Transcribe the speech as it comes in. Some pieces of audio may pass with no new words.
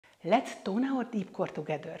Let's tone our deep core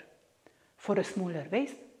together. For a smaller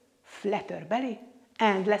waist, flatter belly,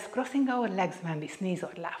 and less crossing our legs when we sneeze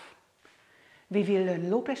or laugh. We will learn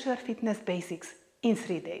low pressure fitness basics in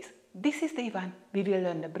 3 days. This is day 1. We will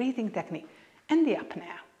learn the breathing technique and the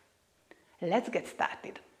apnea. Let's get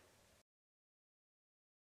started.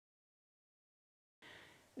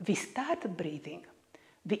 We start breathing.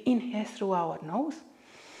 We inhale through our nose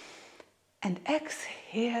and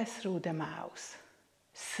exhale through the mouth.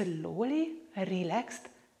 Slowly, relaxed,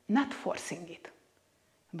 not forcing it.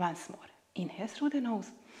 Once more. Inhale through the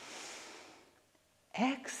nose.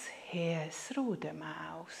 Exhale through the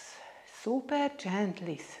mouth. Super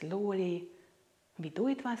gently, slowly. We do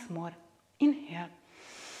it once more. Inhale.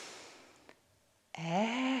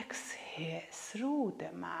 Exhale through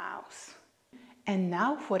the mouth. And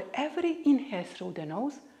now for every inhale through the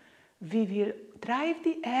nose, we will drive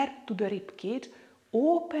the air to the rib cage,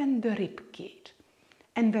 open the rib cage.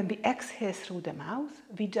 And when we exhale through the mouth,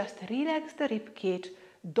 we just relax the rib cage.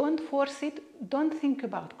 Don't force it, don't think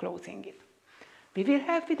about closing it. We will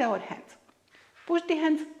help with our hands. Push the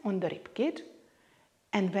hands on the rib cage,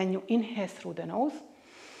 and when you inhale through the nose,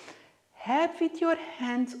 help with your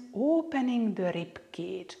hands opening the rib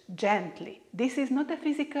cage gently. This is not a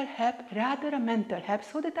physical help, rather a mental help,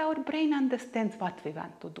 so that our brain understands what we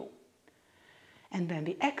want to do. And when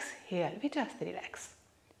we exhale, we just relax.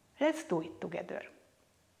 Let's do it together.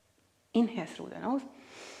 Inhale through the nose,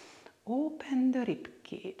 open the rib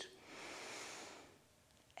cage.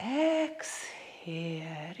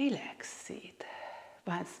 Exhale, relax it.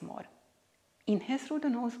 Once more. Inhale through the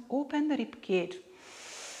nose, open the rib cage.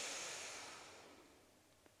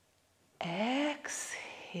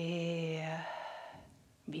 Exhale.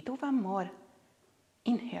 We do one more.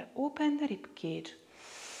 Inhale, open the rib cage.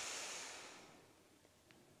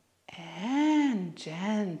 And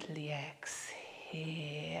gently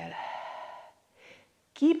exhale.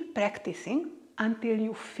 Keep practicing until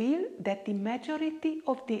you feel that the majority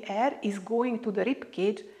of the air is going to the rib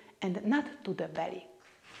cage and not to the belly.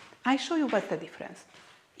 I show you what's the difference.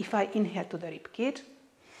 If I inhale to the rib cage,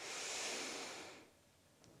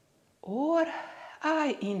 or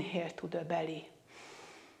I inhale to the belly.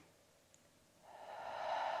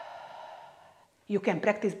 You can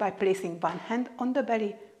practice by placing one hand on the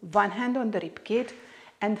belly, one hand on the rib cage,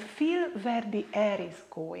 and feel where the air is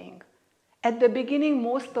going. At the beginning,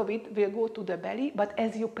 most of it will go to the belly, but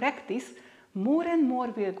as you practice, more and more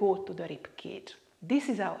will go to the rib cage. This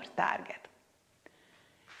is our target.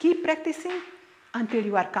 Keep practicing until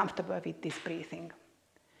you are comfortable with this breathing.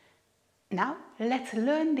 Now, let's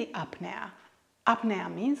learn the apnea. Apnea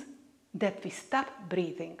means that we stop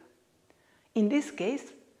breathing. In this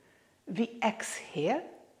case, we exhale,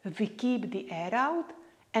 we keep the air out,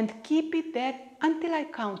 and keep it there until I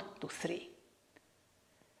count to 3.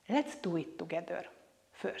 Let's do it together.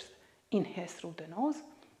 First, inhale through the nose,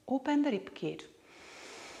 open the rib cage.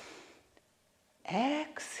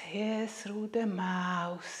 Exhale through the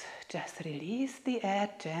mouth. Just release the air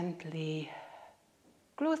gently.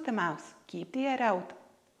 Close the mouth. Keep the air out.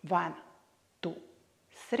 1, 2,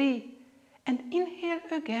 3. And inhale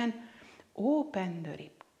again. Open the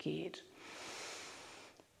rib cage.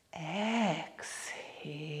 Exhale.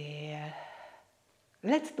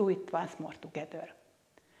 Let's do it once more together.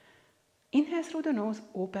 Inhale through the nose,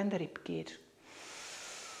 open the rib cage.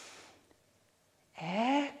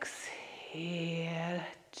 Exhale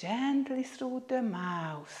gently through the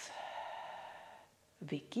mouth.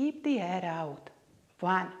 We keep the air out.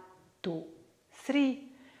 1, 2,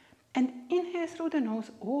 3. And inhale through the nose,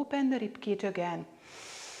 open the rib cage again.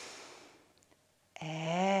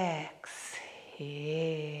 Exhale.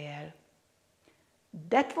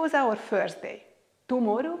 That was our first day.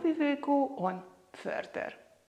 Tomorrow we will go on further.